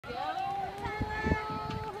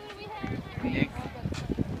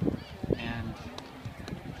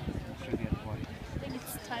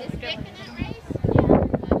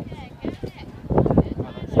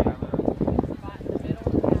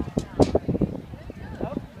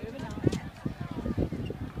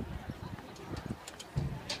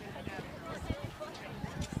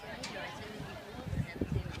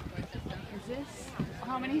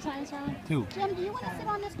Who? Jim, do you want to sit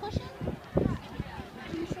on this cushion?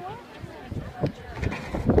 Are you sure?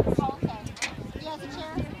 Oh, okay. He has a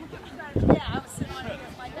chair? Yeah, I was sitting on it.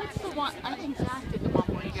 What's the one? I think Jack did the one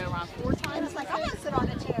where you go around 4 times. And it's like, I'm going to sit on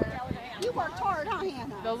a chair. You worked hard, huh,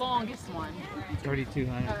 Hannah? The longest one.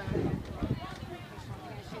 3,200.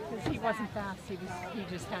 Because he wasn't fast, he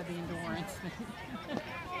just had the endurance.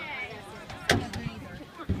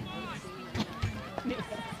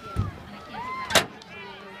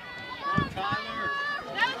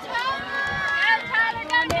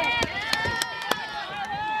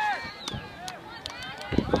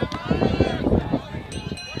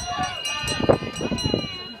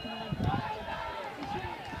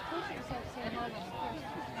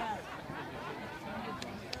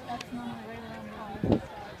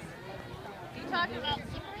 Talking about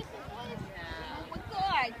Royce's voice? Oh my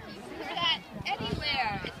God, you hear that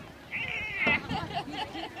anywhere.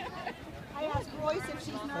 I asked Royce if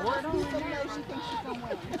she's nervous. He said no, she thinks she's going to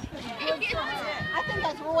win. I think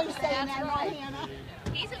that's Royce saying that, right, Hannah?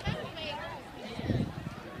 He's a motivator.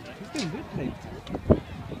 He's doing good today.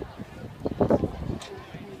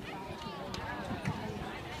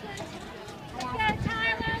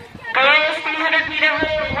 Boys 300 meter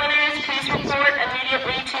hurdle winners, please report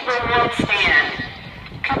immediately to the world stand.